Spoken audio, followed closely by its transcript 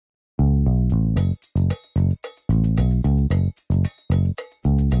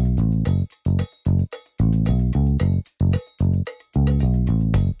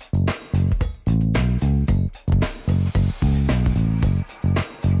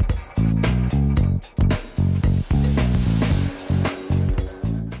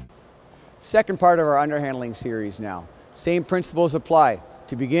Second part of our underhandling series now. Same principles apply.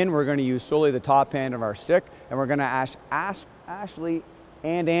 To begin, we're going to use solely the top hand of our stick, and we're going to ask Ashley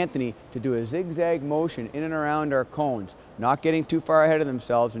and Anthony to do a zigzag motion in and around our cones, not getting too far ahead of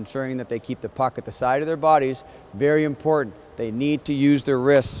themselves, ensuring that they keep the puck at the side of their bodies. Very important. They need to use their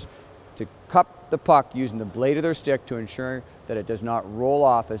wrists to cup the puck using the blade of their stick to ensure that it does not roll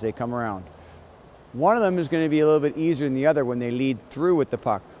off as they come around. One of them is going to be a little bit easier than the other when they lead through with the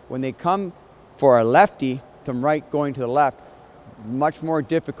puck. When they come for a lefty from right going to the left, much more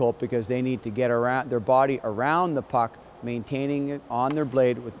difficult because they need to get around their body around the puck, maintaining it on their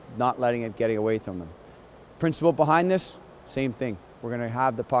blade with not letting it get away from them. Principle behind this, same thing. We're going to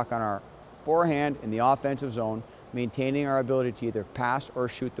have the puck on our forehand in the offensive zone, maintaining our ability to either pass or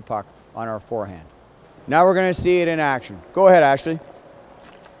shoot the puck on our forehand. Now we're going to see it in action. Go ahead, Ashley.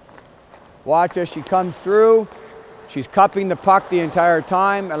 Watch as she comes through. She's cupping the puck the entire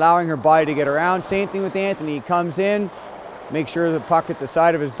time, allowing her body to get around. Same thing with Anthony. He comes in, make sure the puck at the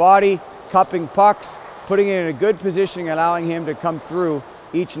side of his body, cupping pucks, putting it in a good position, allowing him to come through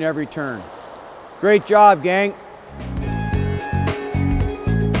each and every turn. Great job, gang.